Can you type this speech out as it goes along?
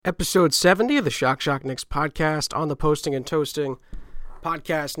Episode 70 of the Shock Knicks podcast on the Posting and Toasting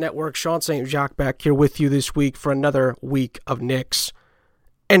podcast network. Sean St. Jacques back here with you this week for another week of Knicks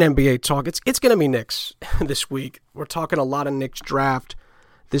and NBA talk. It's going to be Knicks this week. We're talking a lot of Knicks draft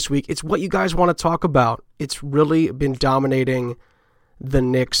this week. It's what you guys want to talk about. It's really been dominating the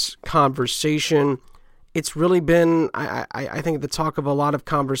Knicks conversation. It's really been, I think, the talk of a lot of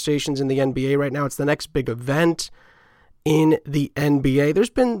conversations in the NBA right now. It's the next big event in the NBA.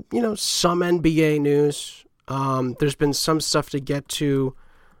 There's been, some NBA news. There's been some stuff to get to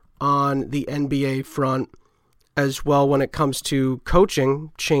on the NBA front as well when it comes to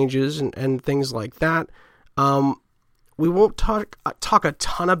coaching changes and things like that. We won't talk a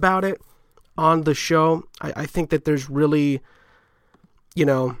ton about it on the show. I think that there's really,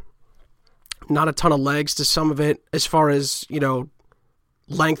 not a ton of legs to some of it as far as,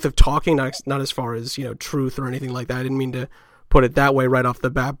 length of talking, not as far as, truth or anything like that. I didn't mean to put it that way right off the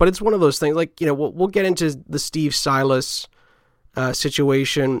bat, but it's one of those things like, we'll get into the Steve Silas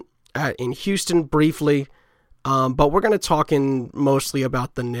situation in Houston briefly, but we're going to talk mostly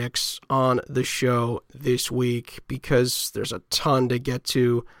about the Knicks on the show this week because there's a ton to get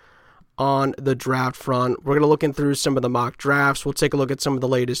to on the draft front. We're going to look through some of the mock drafts. We'll take a look at some of the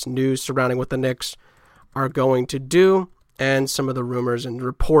latest news surrounding what the Knicks are going to do and some of the rumors and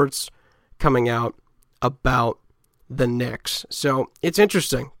reports coming out about the Knicks. So it's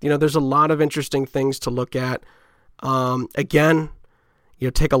interesting. There's a lot of interesting things to look at. Again,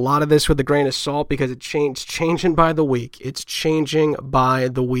 take a lot of this with a grain of salt because it's changing by the week. It's changing by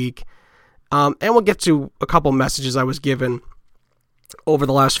the week. And we'll get to a couple messages I was given over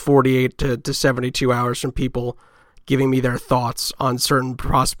the last 48 to 72 hours from people giving me their thoughts on certain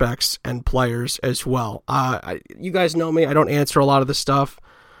prospects and players as well. You guys know me. I don't answer a lot of the stuff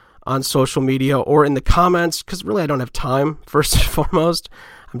on social media or in the comments because really I don't have time, first and foremost.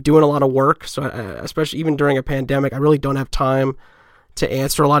 I'm doing a lot of work, so especially even during a pandemic, I really don't have time to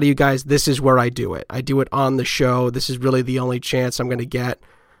answer a lot of you guys. This is where I do it. I do it on the show. This is really the only chance I'm going to get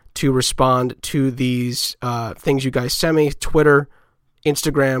to respond to these things you guys send me. Twitter,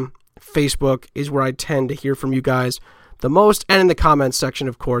 Instagram, Facebook is where I tend to hear from you guys the most, and in the comments section,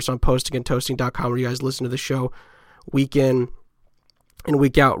 of course, on postingandtoasting.com, where you guys listen to the show week in and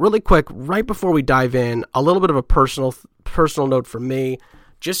week out. Really quick, right before we dive in, a little bit of a personal note for me.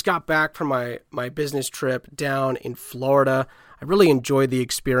 Just got back from my business trip down in Florida. I really enjoyed the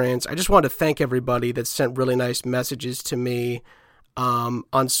experience. I just wanted to thank everybody that sent really nice messages to me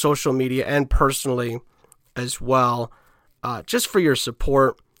on social media and personally as well, just for your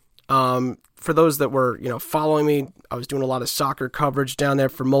support. For those that were, following me, I was doing a lot of soccer coverage down there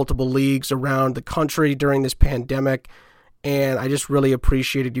for multiple leagues around the country during this pandemic, and I just really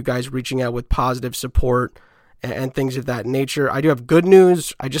appreciated you guys reaching out with positive support and things of that nature. I do have good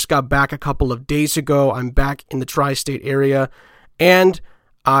news. I just got back a couple of days ago. I'm back in the tri-state area, and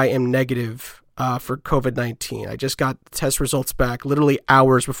I am negative for COVID-19. I just got test results back literally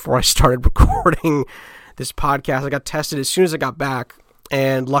hours before I started recording this podcast. I got tested as soon as I got back.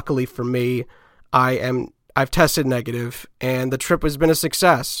 And luckily for me, I've tested negative, and the trip has been a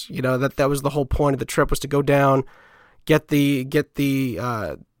success. That was the whole point of the trip, was to go down, get the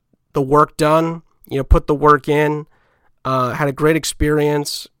work done. Put the work in. Had a great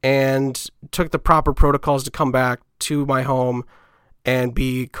experience, and took the proper protocols to come back to my home and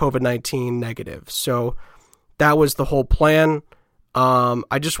be COVID-19 negative. So that was the whole plan.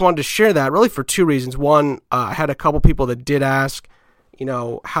 I just wanted to share that really for two reasons. One, I had a couple people that did ask,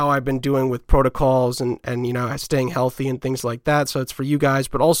 how I've been doing with protocols and staying healthy and things like that. So it's for you guys,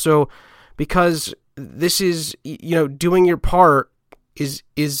 but also because this is, doing your part is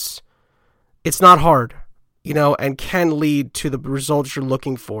it's not hard, and can lead to the results you're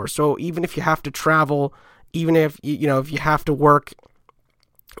looking for. So even if you have to travel, even if, if you have to work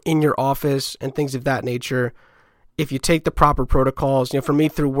in your office and things of that nature, if you take the proper protocols, for me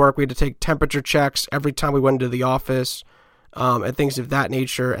through work, we had to take temperature checks every time we went into the office. And things of that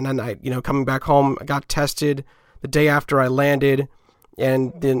nature. And then I, coming back home, I got tested the day after I landed,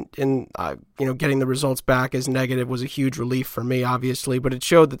 and then, getting the results back as negative was a huge relief for me, obviously, but it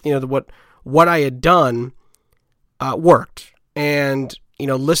showed that, what I had done, worked. And,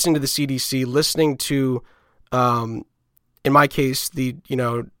 listening to the CDC, listening to, in my case, the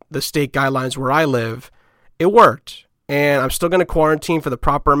state guidelines where I live, it worked. And I'm still going to quarantine for the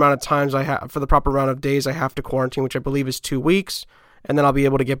proper amount of times for the proper amount of days I have to quarantine, which I believe is 2 weeks. And then I'll be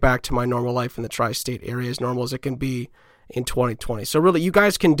able to get back to my normal life in the tri-state area, as normal as it can be in 2020. So really, you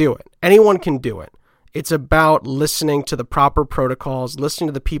guys can do it. Anyone can do it. It's about listening to the proper protocols, listening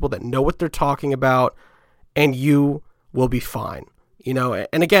to the people that know what they're talking about, and you will be fine.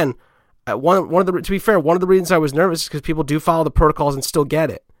 And again, to be fair, one of the reasons I was nervous is because people do follow the protocols and still get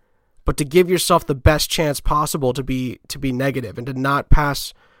it. But to give yourself the best chance possible to be negative and to not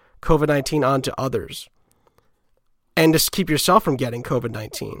pass COVID-19 on to others, and just keep yourself from getting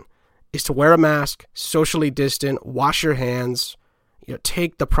COVID-19, is to wear a mask, socially distant, wash your hands,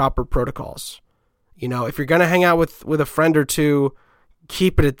 take the proper protocols. If you're going to hang out with a friend or two,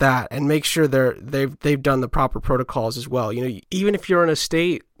 keep it at that and make sure they've done the proper protocols as well. Even if you're in a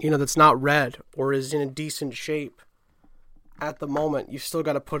state, that's not red or is in a decent shape at the moment, you've still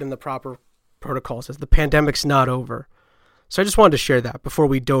got to put in the proper protocols as the pandemic's not over. So I just wanted to share that before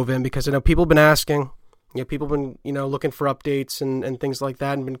we dove in, because I know people have been asking, people have been, looking for updates and things like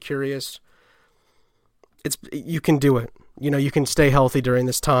that and been curious. You can do it. You can stay healthy during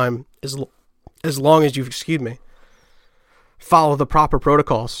this time as long as you, follow the proper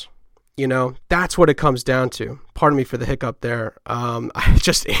protocols. That's what it comes down to. Pardon me for the hiccup there. I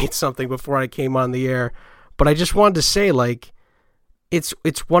just ate something before I came on the air, but I just wanted to say,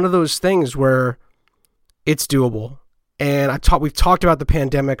 it's one of those things where it's doable. And we've talked about the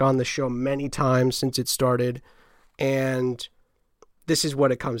pandemic on the show many times since it started, and this is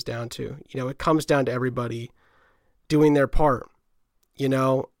what it comes down to. It comes down to everybody doing their part,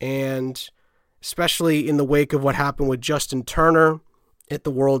 and especially in the wake of what happened with Justin Turner at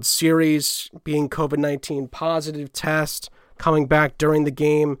the World Series, being COVID-19 positive test, coming back during the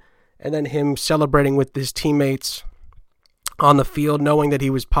game, and then him celebrating with his teammates on the field, knowing that he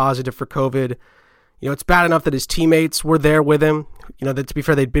was positive for COVID. It's bad enough that his teammates were there with him. That, to be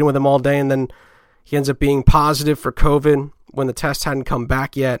fair, they'd been with him all day, and then he ends up being positive for COVID when the test hadn't come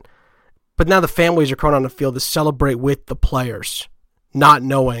back yet. But now the families are coming on the field to celebrate with the players, not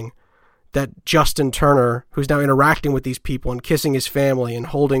knowing that Justin Turner, who's now interacting with these people and kissing his family and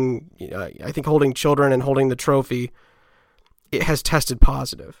holding children and holding the trophy, it has tested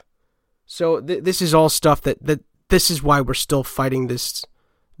positive. So this is all stuff that this is why we're still fighting this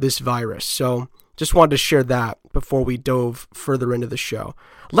virus. So just wanted to share that before we dove further into the show.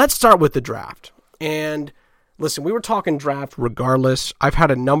 Let's start with the draft. And listen, we were talking draft regardless. I've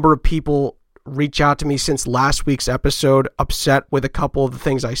had a number of people reach out to me since last week's episode, upset with a couple of the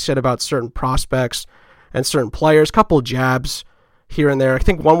things I said about certain prospects and certain players, a couple of jabs here and there. I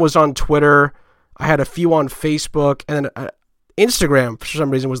think one was on Twitter. I had a few on Facebook, and then Instagram, for some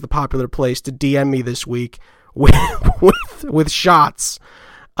reason, was the popular place to DM me this week with shots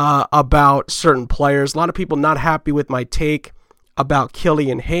about certain players. A lot of people not happy with my take about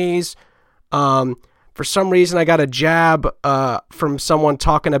Killian Hayes. For some reason, I got a jab from someone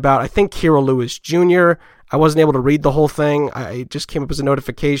talking about, I think, Kira Lewis Jr. I wasn't able to read the whole thing. I just came up as a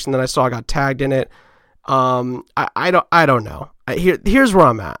notification that I saw I got tagged in it. I don't know. Here's where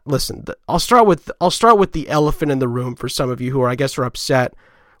I'm at. Listen, I'll start with the elephant in the room for some of you who are upset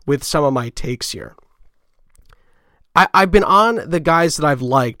with some of my takes here. I've been on the guys that I've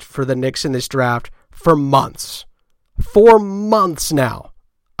liked for the Knicks in this draft for months. 4 months now,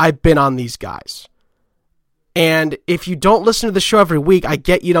 I've been on these guys. And if you don't listen to the show every week, I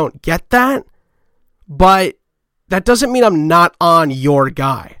get you don't get that, but that doesn't mean I'm not on your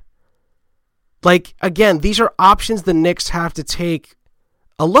guy. Again, these are options the Knicks have to take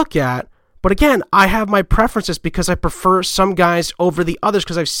a look at, but again, I have my preferences because I prefer some guys over the others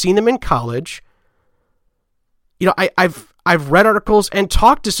because I've seen them in college. I've read articles and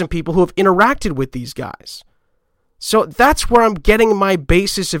talked to some people who have interacted with these guys. So that's where I'm getting my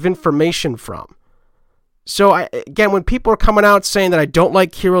basis of information from. So, again, when people are coming out saying that I don't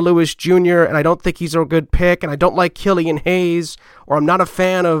like Kira Lewis Jr. and I don't think he's a good pick and I don't like Killian Hayes or I'm not a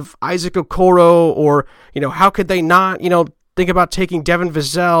fan of Isaac Okoro or, how could they not, think about taking Devin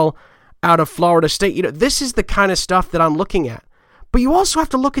Vassell out of Florida State? This is the kind of stuff that I'm looking at. But you also have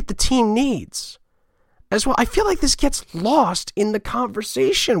to look at the team needs as well. I feel like this gets lost in the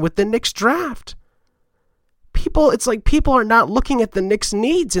conversation with the Knicks draft. It's like people are not looking at the Knicks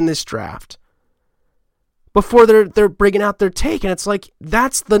needs in this draft before they're bringing out their take. And it's like,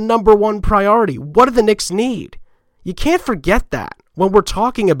 that's the number one priority. What do the Knicks need? You can't forget that when we're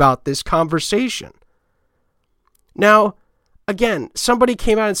talking about this conversation. Now, again, somebody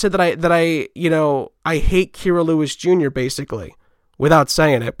came out and said that I hate Kira Lewis Jr. basically, without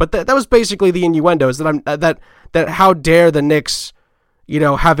saying it. But that was basically the innuendos that that how dare the Knicks,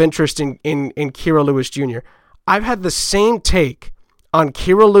 have interest in Kira Lewis Jr. I've had the same take on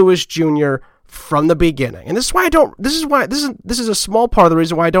Kira Lewis Jr. from the beginning. And this is a small part of the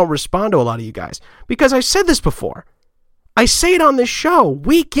reason why I don't respond to a lot of you guys. Because I said this before. I say it on this show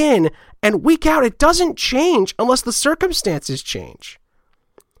week in and week out. It doesn't change unless the circumstances change.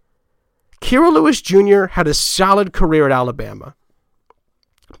 Kira Lewis Jr. had a solid career at Alabama.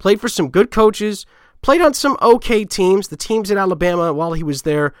 played for some good coaches, played on some okay teams. The teams at Alabama while he was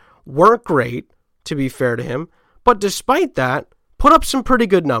there weren't great, to be fair to him. But despite that, put up some pretty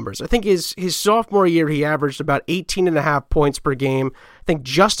good numbers. I think his sophomore year, he averaged about 18.5 points per game. I think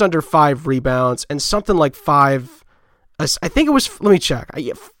just under 5 rebounds and something like 5. I think it was, let me check.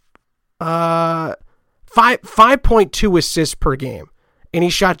 5.2 assists per game. And he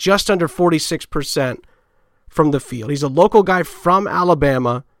shot just under 46% from the field. He's a local guy from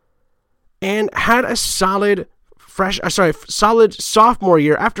Alabama and had a solid sophomore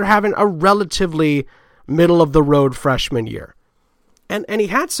year after having a relatively middle-of-the-road freshman year. And he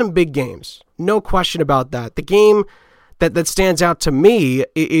had some big games. No question about that. The game that stands out to me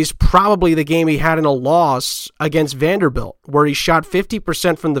is probably the game he had in a loss against Vanderbilt, where he shot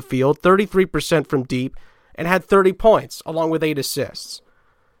 50% from the field, 33% from deep, and had 30 points, along with 8 assists.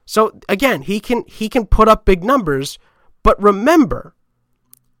 So, again, he can put up big numbers, but remember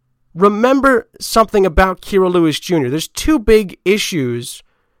something about Kira Lewis Jr. There's 2 big issues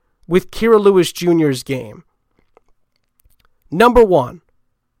with Kira Lewis Jr.'s game. Number 1,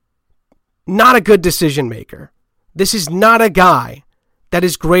 not a good decision maker. This is not a guy that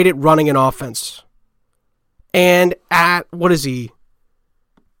is great at running an offense. And what is he?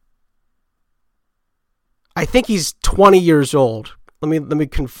 I think he's 20 years old. Let me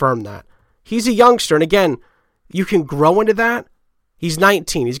confirm that. He's a youngster, and again, you can grow into that. He's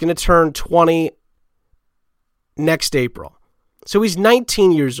 19. He's going to turn 20 next April. So he's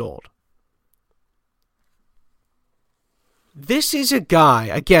 19 years old. This is a guy,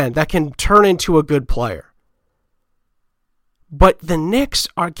 again, that can turn into a good player. But the Knicks,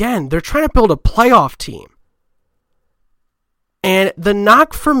 again, they're trying to build a playoff team. And the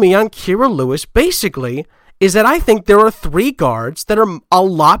knock for me on Kira Lewis, basically, is that I think there are 3 guards that are a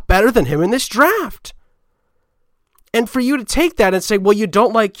lot better than him in this draft. And for you to take that and say, well, you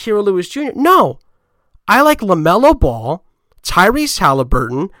don't like Kira Lewis Jr. No. I like LaMelo Ball, Tyrese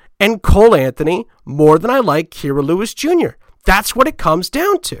Halliburton, and Cole Anthony more than I like Kira Lewis Jr. That's what it comes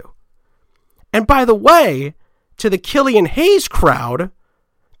down to. And by the way, to the Killian Hayes crowd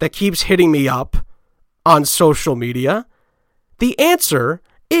that keeps hitting me up on social media, the answer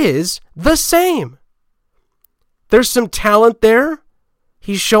is the same. There's some talent there.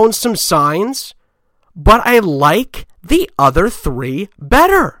 He's shown some signs, but I like the other 3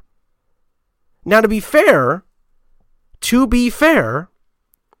 better. Now, to be fair,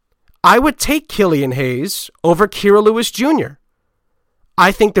 I would take Killian Hayes over Kira Lewis Jr.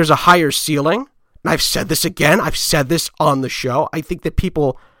 I think there's a higher ceiling. And I've said this again. I've said this on the show. I think that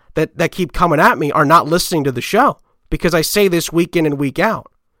people that keep coming at me are not listening to the show because I say this week in and week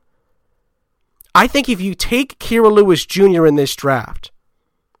out. I think if you take Kira Lewis Jr. in this draft,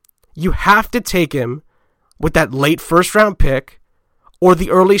 you have to take him with that late first-round pick or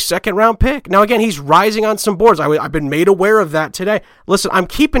the early second-round pick. Now, again, he's rising on some boards. I've been made aware of that today. Listen, I'm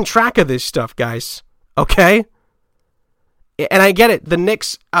keeping track of this stuff, guys. Okay? And I get it. The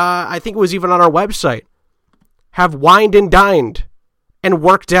Knicks, I think it was even on our website, have wined and dined and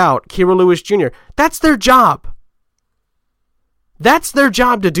worked out Kira Lewis Jr. That's their job. That's their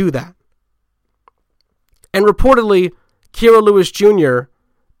job to do that. And reportedly, Kira Lewis Jr.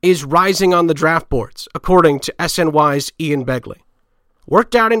 is rising on the draft boards, according to SNY's Ian Begley.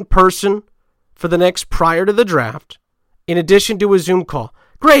 Worked out in person for the Knicks prior to the draft, in addition to a Zoom call.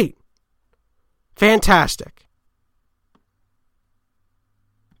 Great. Fantastic.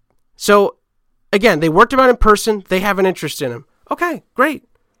 So, again, they worked him out in person. They have an interest in him. Okay, great.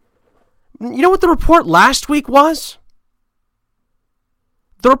 You know what the report last week was?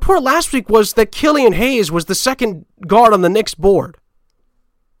 The report last week was that Killian Hayes was the second guard on the Knicks board.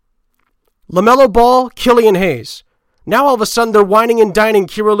 LaMelo Ball, Killian Hayes. Now all of a sudden they're whining and dining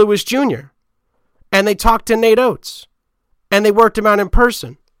Kira Lewis Jr. And they talked to Nate Oates. And they worked him out in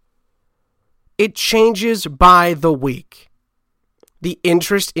person. It changes by the week. The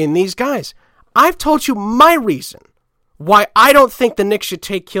interest in these guys. I've told you my reason why I don't think the Knicks should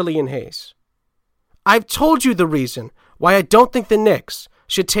take Killian Hayes. I've told you the reason why I don't think the Knicks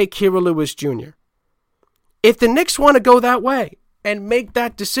should take Kira Lewis Jr. If the Knicks want to go that way and make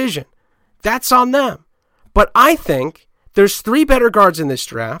that decision, that's on them. But I think there's 3 better guards in this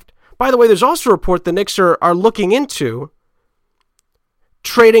draft. By the way, there's also a report the Knicks are looking into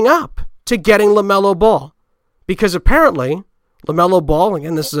trading up to getting LaMelo Ball. Because apparently, LaMelo Ball,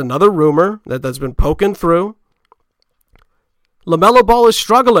 again, this is another rumor that's been poking through. LaMelo Ball is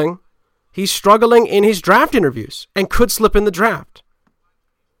struggling. He's struggling in his draft interviews and could slip in the draft.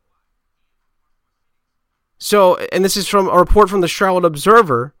 So, and this is from a report from the Charlotte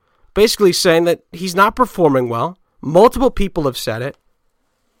Observer, basically saying that he's not performing well. Multiple people have said it.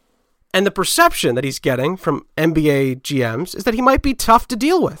 And the perception that he's getting from NBA GMs is that he might be tough to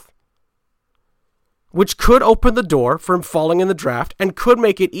deal with, which could open the door for him falling in the draft and could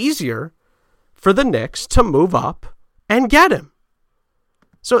make it easier for the Knicks to move up and get him.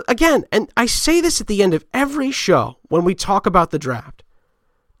 So again, and I say this at the end of every show when we talk about the draft.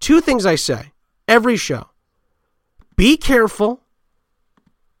 Two things I say every show. Be careful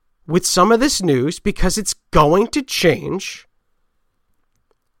with some of this news because it's going to change.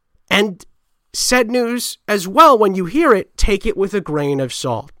 And said news as well, when you hear it, take it with a grain of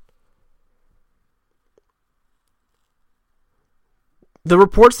salt. The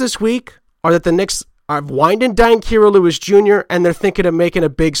reports this week are that the Knicks are wined and dined Kira Lewis Jr., and they're thinking of making a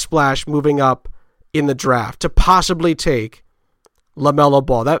big splash moving up in the draft to possibly take LaMelo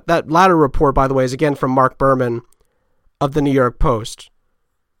Ball. That latter report, by the way, is again from Mark Berman of the New York Post.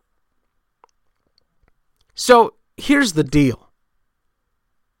 So here's the deal.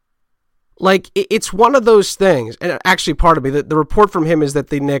 Like, it's one of those things, and actually, pardon me, the report from him is that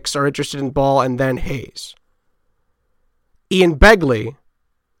the Knicks are interested in Ball and then Hayes. Ian Begley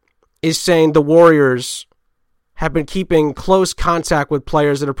is saying the Warriors have been keeping close contact with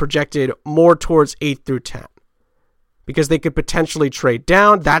players that are projected more towards 8 through 10 because they could potentially trade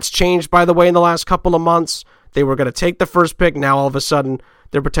down. That's changed, by the way, in the last couple of months. They were going to take the first pick. Now, all of a sudden,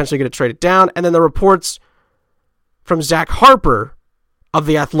 they're potentially going to trade it down. And then the reports from Zach Harper of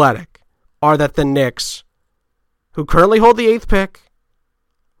The Athletic are that the Knicks, who currently hold the 8th pick,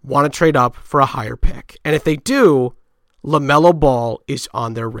 want to trade up for a higher pick. And if they do, LaMelo Ball is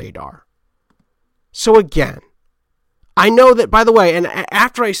on their radar. So again, I know that, by the way, and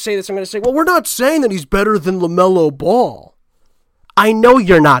after I say this, I'm going to say, well, we're not saying that he's better than LaMelo Ball. I know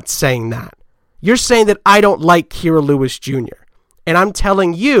you're not saying that. You're saying that I don't like Kira Lewis Jr. And I'm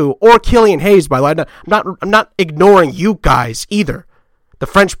telling you, or Killian Hayes, by the way, I'm not ignoring you guys either. The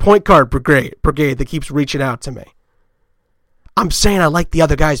French point guard brigade that keeps reaching out to me. I'm saying I like the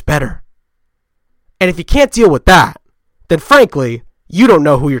other guys better. And if you can't deal with that, then frankly, you don't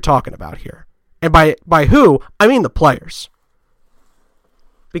know who you're talking about here. And by who, I mean the players.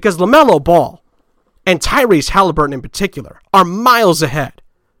 Because LaMelo Ball and Tyrese Halliburton in particular are miles ahead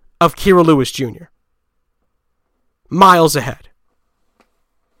of Kira Lewis Jr. Miles ahead.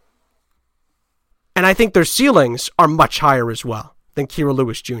 And I think their ceilings are much higher as well than Kira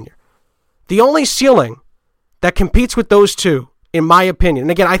Lewis Jr. The only ceiling that competes with those two, in my opinion,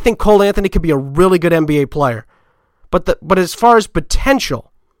 and again, I think Cole Anthony could be a really good NBA player, but as far as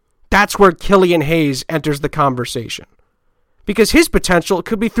potential, that's where Killian Hayes enters the conversation. Because his potential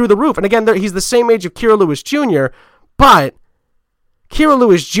could be through the roof. And again, he's the same age of Kira Lewis Jr., but Kira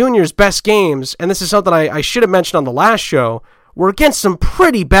Lewis Jr.'s best games, and this is something I should have mentioned on the last show, were against some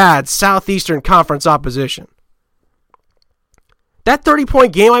pretty bad Southeastern Conference opposition. That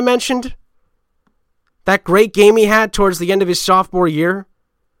 30-point game I mentioned, that great game he had towards the end of his sophomore year,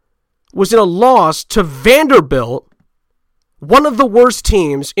 was in a loss to Vanderbilt, one of the worst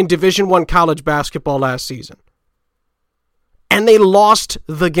teams in Division I college basketball last season. And they lost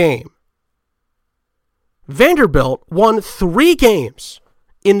the game. Vanderbilt won 3 games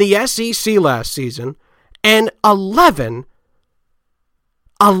in the SEC last season, and 11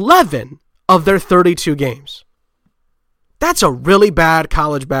 of their 32 games. That's a really bad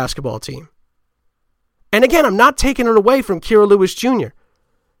college basketball team. And again, I'm not taking it away from Kira Lewis Jr.,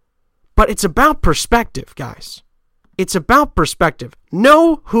 but it's about perspective, guys. It's about perspective.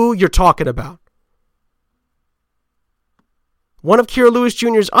 Know who you're talking about. One of Kira Lewis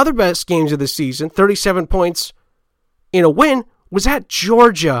Jr.'s other best games of the season, 37 points in a win, was at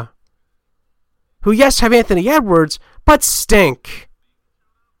Georgia, who, yes, have Anthony Edwards, but stink.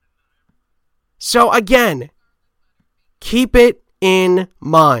 So again, keep it in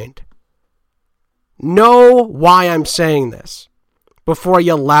mind. Know why I'm saying this before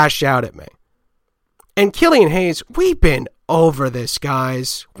you lash out at me. And Killian Hayes, we've been over this,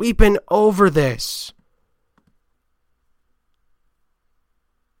 guys. We've been over this.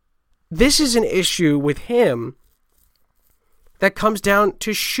 This is an issue with him that comes down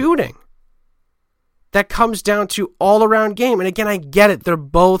to shooting. That comes down to all-around game. And again, I get it. They're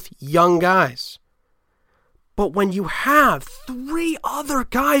both young guys. But when you have 3 other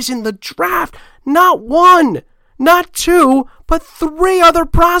guys in the draft, not 1, not 2, but 3 other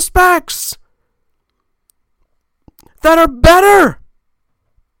prospects that are better,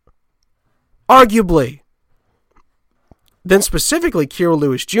 arguably, than specifically Kira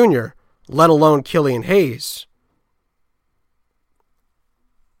Lewis Jr., let alone Killian Hayes.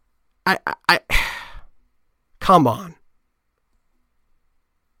 I come on.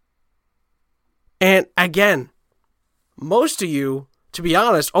 And again, most of you to be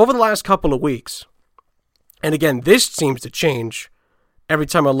honest, over the last couple of weeks, and again, this seems to change every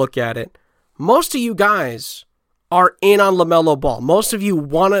time I look at it, most of you guys are in on LaMelo Ball. Most of you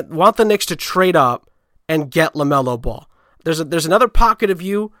want the Knicks to trade up and get LaMelo Ball. There's another pocket of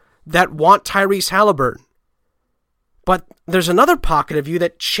you that want Tyrese Halliburton. But there's another pocket of you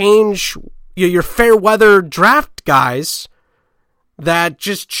that change your fair weather draft guys that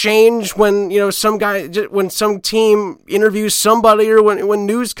just change when, when some team interviews somebody or when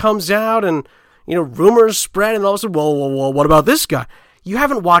news comes out and, rumors spread and all of a sudden, whoa, what about this guy? You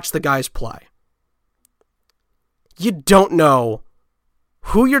haven't watched the guys play. You don't know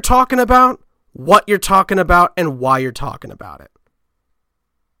who you're talking about, what you're talking about, and why you're talking about it.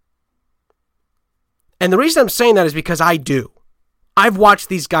 And the reason I'm saying that is because I do. I've watched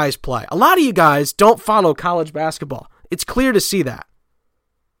these guys play. A lot of you guys don't follow college basketball. It's clear to see that.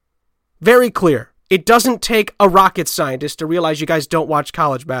 Very clear. It doesn't take a rocket scientist to realize you guys don't watch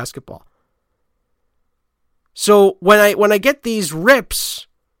college basketball. So when I get these rips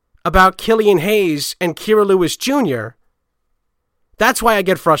about Killian Hayes and Kira Lewis Jr., that's why I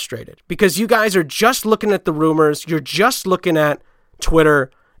get frustrated. Because you guys are just looking at the rumors, you're just looking at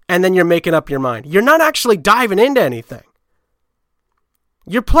Twitter, and then you're making up your mind. You're not actually diving into anything.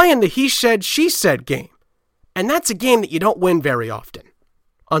 You're playing the he said, she said game. And that's a game that you don't win very often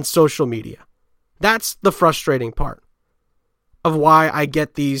on social media. That's the frustrating part of why I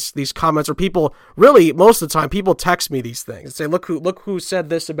get these comments, or people, really, most of the time, people text me these things and say, look who said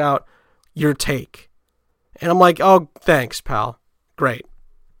this about your take. And I'm like, oh, thanks, pal. Great.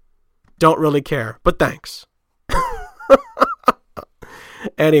 Don't really care, but thanks.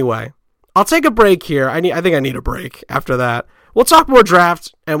 Anyway, I'll take a break here. I think I need a break after that. We'll talk more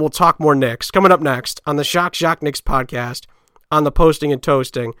draft and we'll talk more Knicks coming up next on the Shock Jock Knicks podcast on the Posting and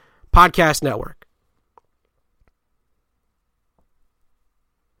Toasting Podcast Network.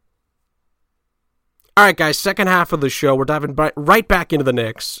 All right, guys, second half of the show, we're diving right back into the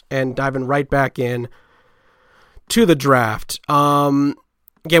Knicks and diving right back in to the draft.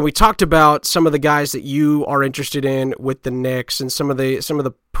 Again, we talked about some of the guys that you are interested in with the Knicks and some of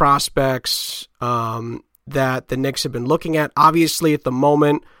the prospects that the Knicks have been looking at. Obviously, at the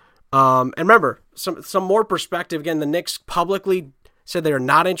moment, and remember, some more perspective. Again, the Knicks publicly said they are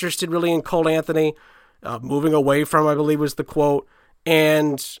not interested really in Cole Anthony, moving away from, I believe, was the quote,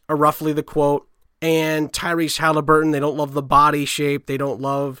 and roughly the quote. And Tyrese Halliburton, they don't love the body shape, they don't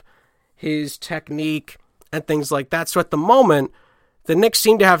love his technique and things like that. So at the moment, the Knicks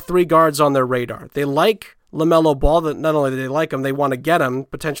seem to have three guards on their radar. They like LaMelo Ball. That not only do they like him, they want to get him,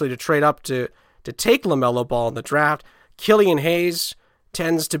 potentially to trade up to take LaMelo Ball in the draft. Killian Hayes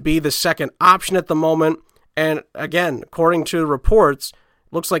tends to be the second option at the moment. And again, according to reports,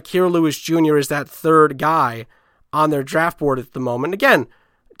 looks like Kira Lewis Jr. is that third guy on their draft board at the moment. Again,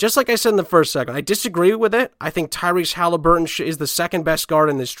 just like I said in the first segment, I disagree with it. I think Tyrese Halliburton is the second best guard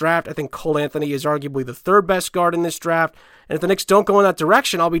in this draft. I think Cole Anthony is arguably the third best guard in this draft. And if the Knicks don't go in that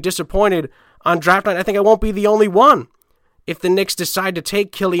direction, I'll be disappointed on draft night. I think I won't be the only one. If the Knicks decide to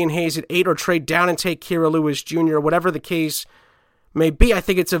take Killian Hayes at 8 or trade down and take Kira Lewis Jr., or whatever the case may be, I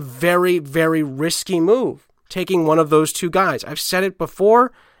think it's a very, very risky move, taking one of those two guys. I've said it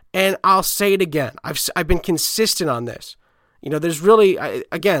before, and I'll say it again. I've been consistent on this. There's really,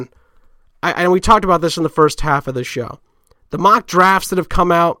 and we talked about this in the first half of the show. The mock drafts that have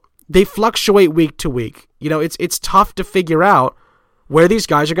come out, they fluctuate week to week. It's tough to figure out where these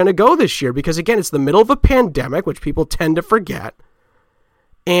guys are going to go this year because, again, it's the middle of a pandemic, which people tend to forget,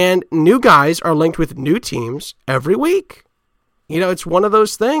 and new guys are linked with new teams every week. It's one of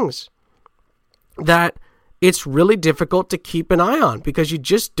those things that it's really difficult to keep an eye on because you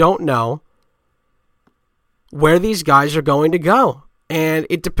just don't know where these guys are going to go. And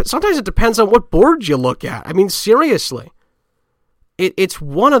sometimes it depends on what board you look at. I mean, seriously. It's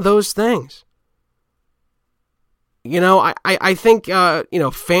one of those things. I think,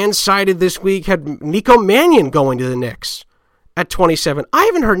 FanSided this week had Nico Mannion going to the Knicks at 27. I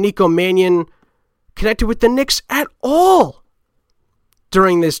haven't heard Nico Mannion connected with the Knicks at all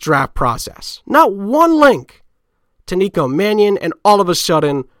during this draft process. Not one link to Nico Mannion, and all of a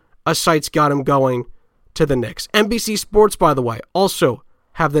sudden, a site's got him going to the Knicks. NBC Sports, by the way, also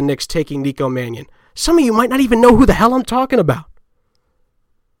have the Knicks taking Nico Mannion. Some of you might not even know who the hell I'm talking about.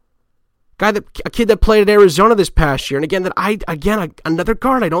 A kid that played at Arizona this past year, and again, another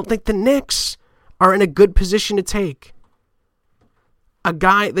guard I don't think the Knicks are in a good position to take. A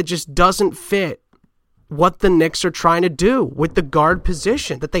guy that just doesn't fit what the Knicks are trying to do with the guard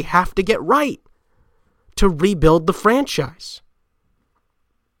position that they have to get right to rebuild the franchise.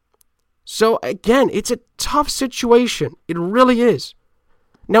 So again, it's a tough situation. It really is.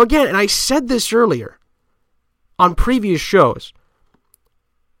 Now again, and I said this earlier on previous shows,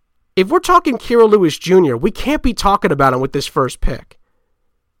 if we're talking Kira Lewis Jr., we can't be talking about him with this first pick.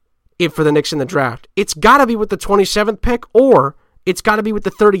 If for the Knicks in the draft, it's got to be with the 27th pick, or it's got to be with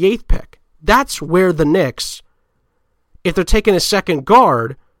the 38th pick. That's where the Knicks, if they're taking a second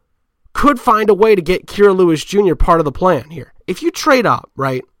guard, could find a way to get Kira Lewis Jr. part of the plan here. If you trade up,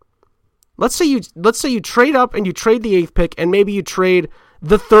 right? Let's say you trade up and you trade the 8th pick, and maybe you trade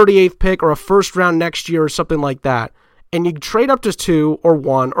the 38th pick or a first round next year or something like that, and you trade up to 2 or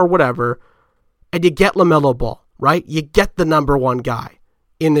 1 or whatever, and you get LaMelo Ball, right? You get the number 1 guy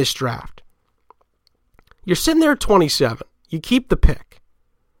in this draft. You're sitting there at 27. You keep the pick,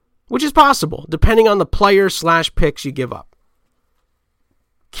 which is possible, depending on the player/picks you give up.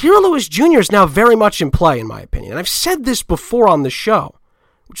 Kira Lewis Jr. is now very much in play, in my opinion. And I've said this before on the show,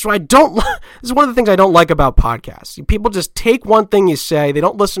 which is why this is one of the things I don't like about podcasts. People just take one thing you say, they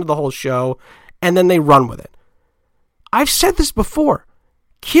don't listen to the whole show, and then they run with it. I've said this before.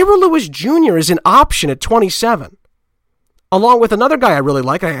 Kira Lewis Jr. is an option at 27. Along with another guy I really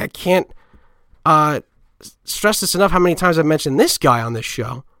like. I can't stress this enough how many times I've mentioned this guy on this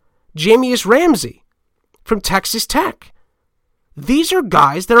show. Jamius Ramsey from Texas Tech. These are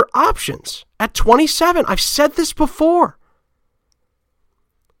guys that are options at 27. I've said this before.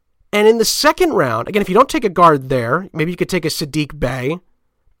 And in the second round, again, if you don't take a guard there, maybe you could take a Sadiq Bey,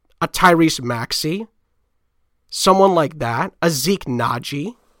 a Tyrese Maxey, someone like that, a Zeke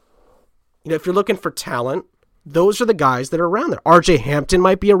Naji. If you're looking for talent, those are the guys that are around there. RJ Hampton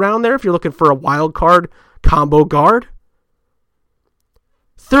might be around there if you're looking for a wild card combo guard.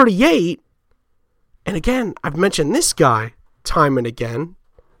 38, and again, I've mentioned this guy time and again.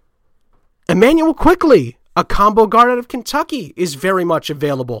 Emmanuel Quickley, a combo guard out of Kentucky, is very much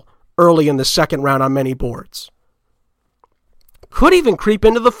available early in the second round on many boards. Could even creep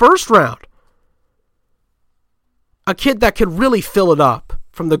into the first round. A kid that could really fill it up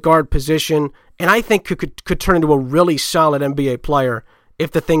from the guard position, and I think could turn into a really solid NBA player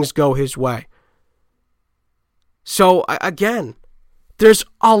if the things go his way. So, again, there's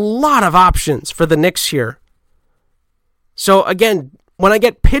a lot of options for the Knicks here. So, again, when I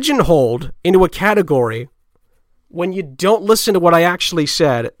get pigeonholed into a category, when you don't listen to what I actually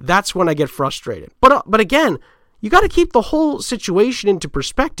said, that's when I get frustrated. But again, you got to keep the whole situation into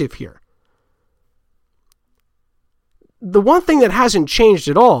perspective here. The one thing that hasn't changed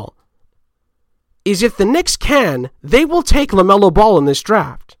at all is if the Knicks can, they will take LaMelo Ball in this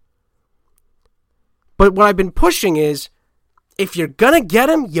draft. But what I've been pushing is, if you're going to get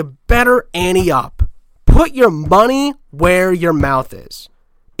him, you better ante up. Put your money where your mouth is.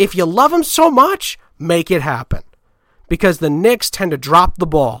 If you love him so much, make it happen. Because the Knicks tend to drop the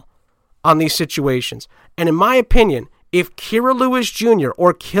ball on these situations. And in my opinion, if Kira Lewis Jr.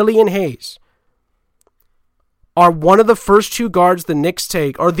 or Killian Hayes are one of the first 2 guards the Knicks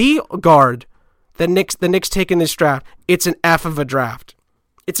take, or the guard the Knicks take in this draft, it's an F of a draft.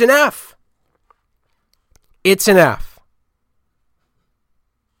 It's an F. It's an F.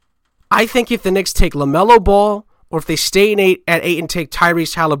 I think if the Knicks take LaMelo Ball, or if they stay at 8 and take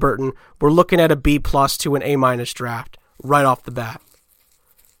Tyrese Halliburton, we're looking at a B+ to an A- draft right off the bat.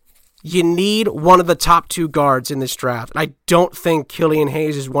 You need one of the top 2 guards in this draft. I don't think Killian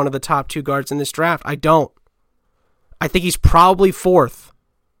Hayes is one of the top 2 guards in this draft. I don't. I think he's probably 4th.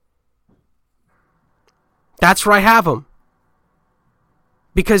 That's where I have him.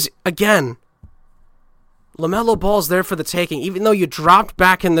 Because, again, LaMelo Ball's there for the taking. Even though you dropped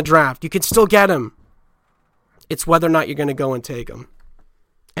back in the draft, you can still get him. It's whether or not you're going to go and take him.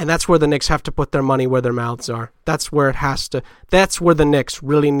 And that's where the Knicks have to put their money where their mouths are. That's where it has to. That's where the Knicks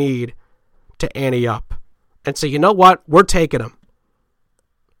really need to ante up and say, you know what? We're taking him.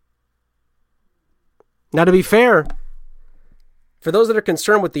 Now, to be fair, for those that are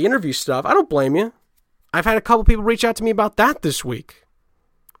concerned with the interview stuff, I don't blame you. I've had a couple people reach out to me about that this week,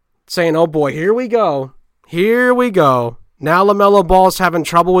 saying, oh boy, here we go. Here we go. Now LaMelo Ball's having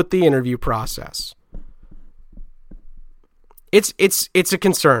trouble with the interview process. It's a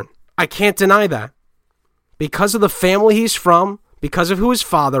concern. I can't deny that. Because of the family he's from, because of who his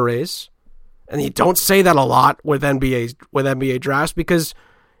father is, and you don't say that a lot with NBA drafts because,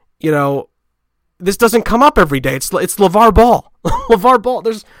 this doesn't come up every day. It's LeVar Ball. LeVar Ball.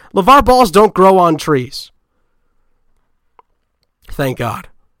 LeVar Balls don't grow on trees. Thank God.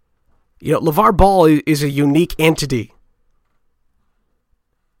 LeVar Ball is a unique entity.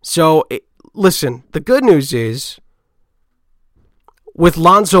 So, listen, the good news is, with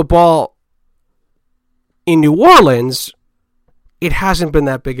Lonzo Ball in New Orleans, it hasn't been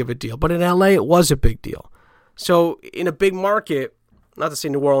that big of a deal. But in LA, it was a big deal. So, in a big market, not to say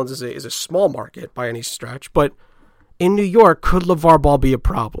New Orleans is a small market by any stretch, but in New York, could LeVar Ball be a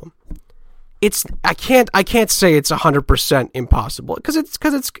problem? I can't say it's 100% impossible because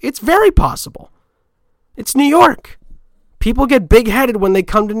it's very possible. It's New York. People get big-headed when they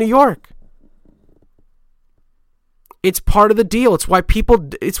come to New York. It's part of the deal. It's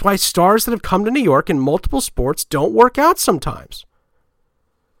why stars that have come to New York in multiple sports don't work out sometimes.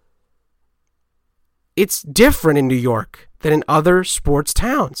 It's different in New York than in other sports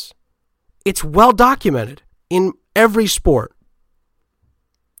towns. It's well documented in every sport.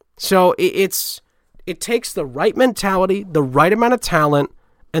 So it takes the right mentality, the right amount of talent,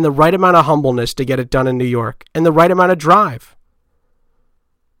 and the right amount of humbleness to get it done in New York, and the right amount of drive.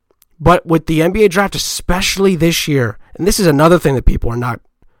 But with the NBA draft, especially this year, and this is another thing that people are not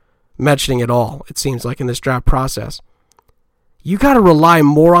mentioning at all, it seems like, in this draft process, you got to rely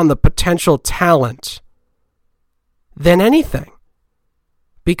more on the potential talent than anything.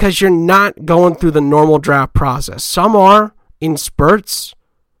 Because you're not going through the normal draft process. Some are in spurts.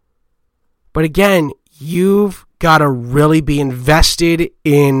 But again, you've got to really be invested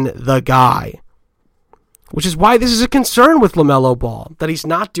in the guy. Which is why this is a concern with LaMelo Ball, that he's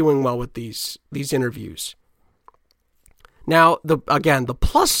not doing well with these interviews. Now, the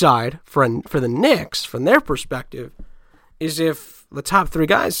plus side for the Knicks, from their perspective, is if the top three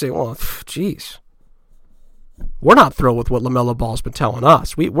guys say, well, geez, we're not thrilled with what LaMelo Ball's been telling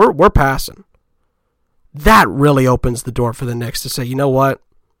us. We're passing. That really opens the door for the Knicks to say, you know what?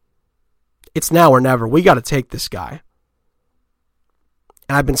 It's now or never. We got to take this guy.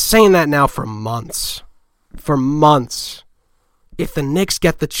 And I've been saying that now for months. For months. If the Knicks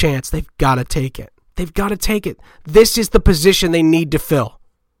get the chance, they've got to take it. They've got to take it. This is the position they need to fill.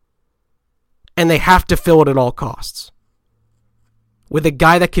 And they have to fill it at all costs. With a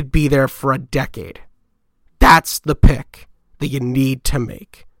guy that could be there for a decade. That's the pick that you need to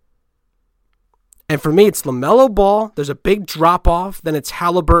make. And for me, it's LaMelo Ball. There's a big drop-off. Then it's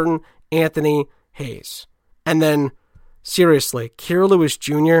Halliburton, Anthony, Hayes. And then, seriously, Kira Lewis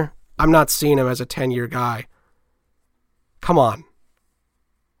Jr., I'm not seeing him as a 10-year guy. Come on.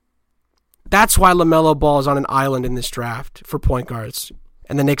 That's why LaMelo Ball is on an island in this draft for point guards.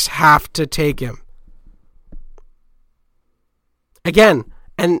 And the Knicks have to take him. Again,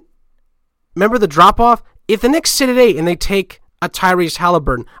 and remember the drop-off? If the Knicks sit at 8 and they take a Tyrese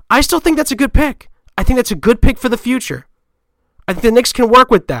Halliburton, I still think that's a good pick. I think that's a good pick for the future. I think the Knicks can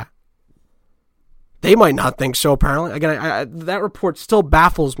work with that. They might not think so, apparently. Again, that report still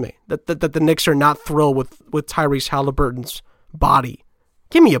baffles me, that the Knicks are not thrilled with Tyrese Halliburton's body.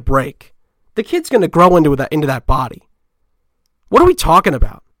 Give me a break. The kid's going to grow into that body. What are we talking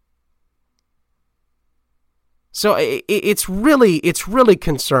about? So it's really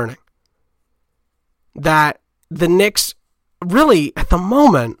concerning that the Knicks really, at the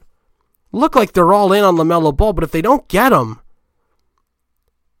moment, look like they're all in on LaMelo Ball, but if they don't get him,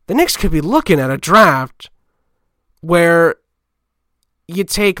 the Knicks could be looking at a draft where you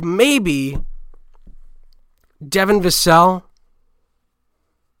take maybe Devin Vassell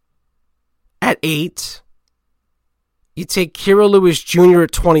at 8, you take Kira Lewis Jr.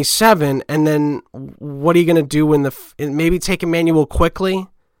 at 27, and then what are you going to do maybe take Emmanuel Quickley?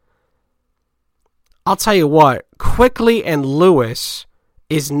 I'll tell you what, Quickley and Lewis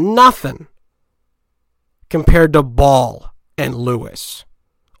is nothing compared to Ball and Lewis,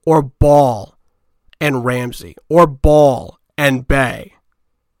 or Ball and Ramsey, or Ball and Bay.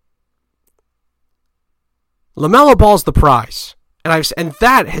 LaMelo Ball's the prize, and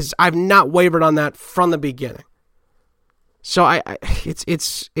I've not wavered on that from the beginning. So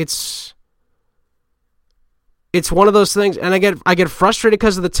it's one of those things, and I get frustrated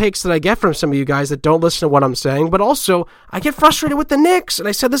because of the takes that I get from some of you guys that don't listen to what I'm saying, but also I get frustrated with the Knicks, and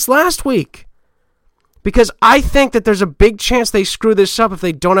I said this last week, because I think that there's a big chance they screw this up if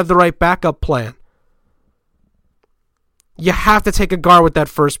they don't have the right backup plan. You have to take a guard with that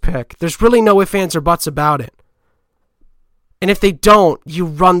first pick. There's really no ifs, ands, or buts about it. And if they don't, you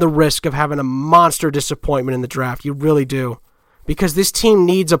run the risk of having a monster disappointment in the draft. You really do. Because this team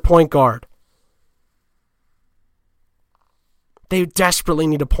needs a point guard. They desperately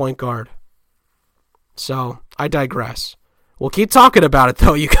need a point guard. So, I digress. We'll keep talking about it,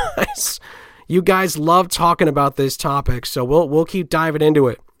 though, you guys. You guys love talking about this topic, so we'll keep diving into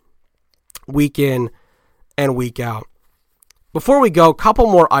it week in and week out. Before we go, a couple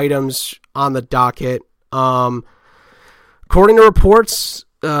more items on the docket. According to reports,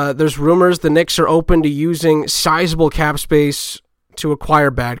 there's rumors the Knicks are open to using sizable cap space to acquire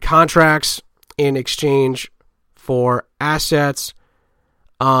bad contracts in exchange for assets.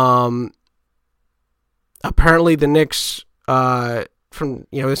 Apparently the Knicks from,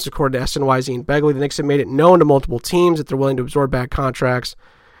 this is according to SNY's Ian Begley, the Knicks have made it known to multiple teams that they're willing to absorb bad contracts,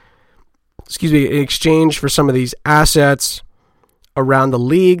 in exchange for some of these assets around the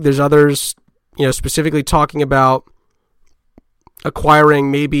league. There's others, specifically talking about acquiring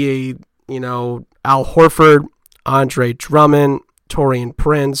maybe Al Horford, Andre Drummond, Taurean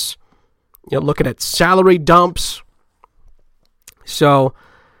Prince, looking at salary dumps. So,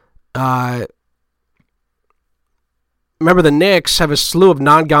 remember, the Knicks have a slew of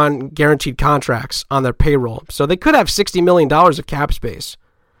non-guaranteed contracts on their payroll. So they could have $60 million of cap space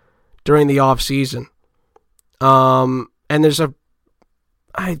during the offseason. And there's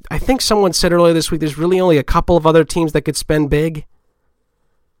I think someone said earlier this week, there's really only a couple of other teams that could spend big,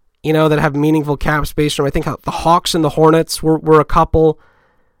 that have meaningful cap space. I think the Hawks and the Hornets were a couple.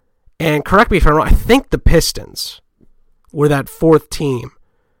 And correct me if I'm wrong, I think the Pistons were that fourth team.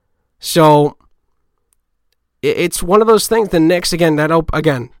 So it's one of those things. The Knicks, not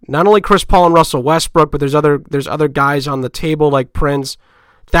only Chris Paul and Russell Westbrook, but there's other guys on the table like Prince.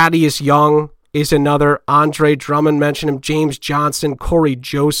 Thaddeus Young is another. Andre Drummond, mentioned him. James Johnson, Corey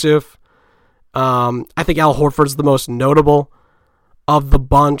Joseph. I think Al Horford's the most notable of the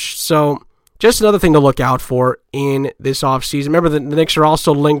bunch. So just another thing to look out for in this offseason. Remember, the Knicks are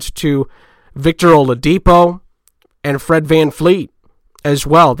also linked to Victor Oladipo and Fred VanVleet as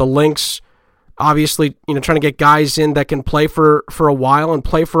well. The Lynx, obviously, trying to get guys in that can play for a while and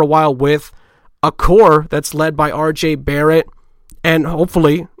play for a while with a core that's led by R.J. Barrett and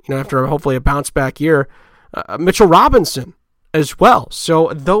hopefully, after a bounce back year, Mitchell Robinson as well. So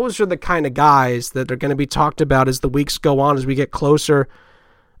those are the kind of guys that are going to be talked about as the weeks go on, as we get closer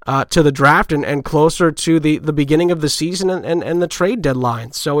to the draft and closer to the beginning of the season and the trade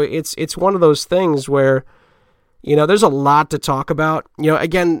deadline. So it's one of those things where, there's a lot to talk about.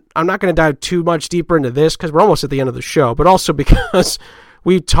 Again, I'm not going to dive too much deeper into this because we're almost at the end of the show, but also because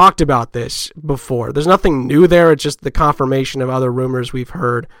we talked about this before. There's nothing new there. It's just the confirmation of other rumors we've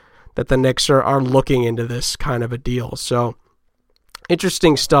heard that the Knicks are looking into this kind of a deal. So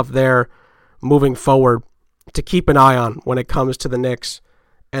interesting stuff there moving forward to keep an eye on when it comes to the Knicks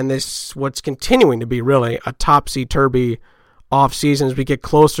and this, what's continuing to be really a topsy-turvy offseason as we get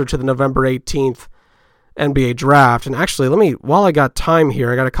closer to the November 18th NBA draft. And actually, while I got time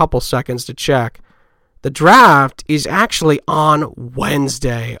here, I got a couple seconds to check. The draft is actually on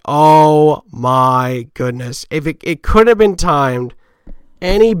Wednesday. Oh my goodness. If it could have been timed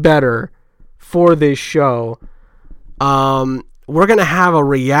any better for this show, we're going to have a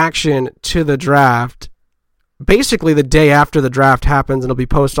reaction to the draft basically the day after the draft happens, and it'll be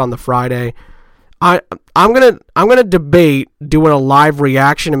posted on the Friday. I'm gonna debate doing a live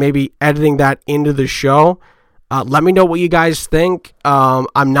reaction and maybe editing that into the show. Let me know what you guys think.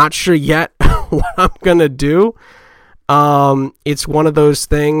 I'm not sure yet what I'm gonna do. It's one of those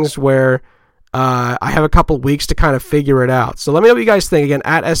things where I have a couple weeks to kind of figure it out. So let me know what you guys think. Again,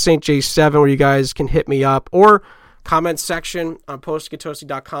 at SSJ7, where you guys can hit me up, or comment section on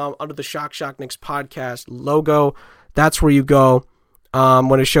postgetoasty.com under the Shock Knicks podcast logo. That's where you go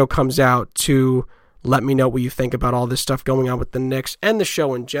when a show comes out to let me know what you think about all this stuff going on with the Knicks and the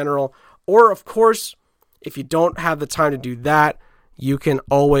show in general. Or, of course, if you don't have the time to do that, you can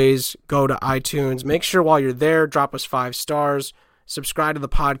always go to iTunes. Make sure while you're there, drop us 5 stars, subscribe to the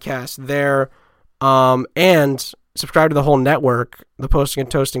podcast there, and subscribe to the whole network, the Posting and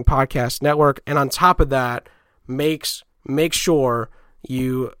Toasting Podcast Network. And on top of that, make sure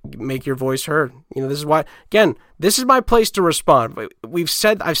you make your voice heard. This is why, again, this is my place to respond.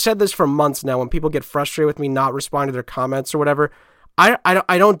 I've said this for months now. When people get frustrated with me not responding to their comments or whatever, I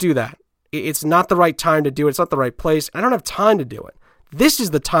don't do that. It's not the right time to do it. It's not the right place. I don't have time to do it. This is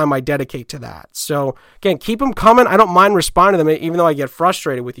the time I dedicate to that. So, again, keep them coming. I don't mind responding to them, even though I get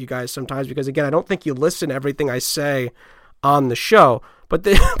frustrated with you guys sometimes because, again, I don't think you listen to everything I say on the show. But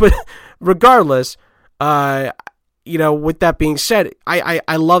regardless, with that being said,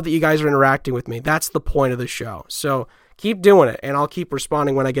 I love that you guys are interacting with me. That's the point of the show. So keep doing it, and I'll keep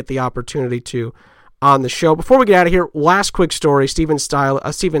responding when I get the opportunity to on the show. Before we get out of here, last quick story. Stephen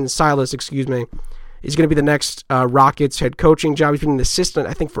Silas, is going to be the next Rockets head coaching job. He's been an assistant,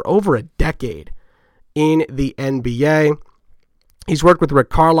 I think, for over a decade in the NBA. He's worked with Rick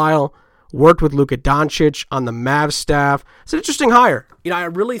Carlisle, worked with Luka Doncic on the Mavs staff. It's an interesting hire. I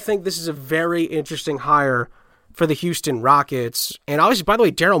really think this is a very interesting hire for the Houston Rockets. And obviously, by the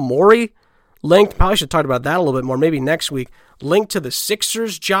way, Daryl Morey linked, probably should talk about that a little bit more, maybe next week, linked to the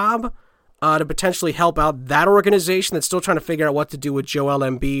Sixers job to potentially help out that organization that's still trying to figure out what to do with Joel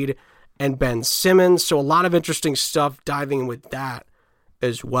Embiid and Ben Simmons. So a lot of interesting stuff diving in with that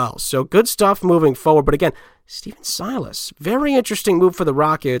as well. So good stuff moving forward. But again, Stephen Silas. Very interesting move for the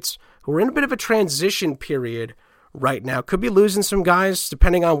Rockets, who are in a bit of a transition period right now. Could be losing some guys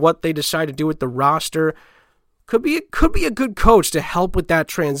depending on what they decide to do with the roster. Could be a good coach to help with that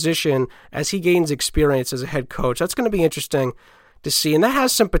transition as he gains experience as a head coach. That's going to be interesting to see, and that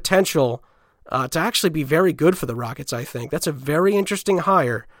has some potential to actually be very good for the Rockets, I think. That's a very interesting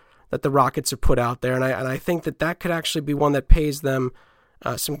hire that the Rockets have put out there, and I think that could actually be one that pays them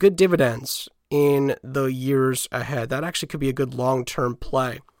some good dividends in the years ahead. That actually could be a good long-term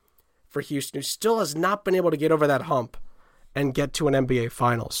play for Houston, who still has not been able to get over that hump and get to an NBA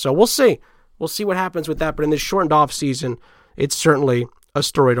Finals. So we'll see. We'll see what happens with that, but in this shortened off season, it's certainly a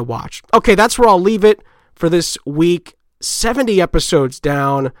story to watch. Okay, that's where I'll leave it for this week. 70 episodes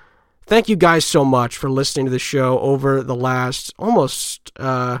down. Thank you guys so much for listening to the show over the last almost,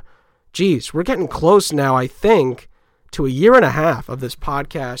 we're getting close now, I think, to a year and a half of this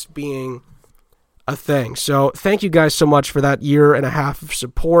podcast being a thing. So thank you guys so much for that year and a half of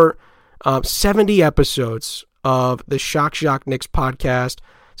support. 70 episodes of the Shock Jock Knicks podcast.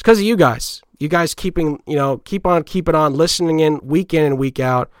 It's because of you guys. You guys keep on keeping on, listening in and week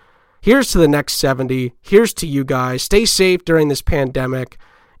out. Here's to the next 70. Here's to you guys. Stay safe during this pandemic.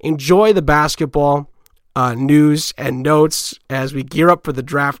 Enjoy the basketball news and notes as we gear up for the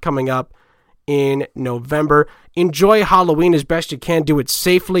draft coming up in November. Enjoy Halloween as best you can. Do it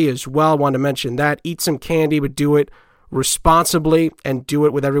safely as well. I wanted to mention that. Eat some candy, but do it responsibly and do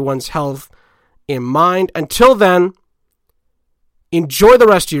it with everyone's health in mind. Until then, enjoy the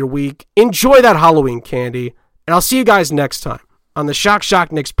rest of your week. Enjoy that Halloween candy. And I'll see you guys next time on the Shock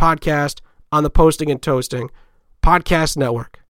Jock Knicks podcast on the Posting and Toasting Podcast Network.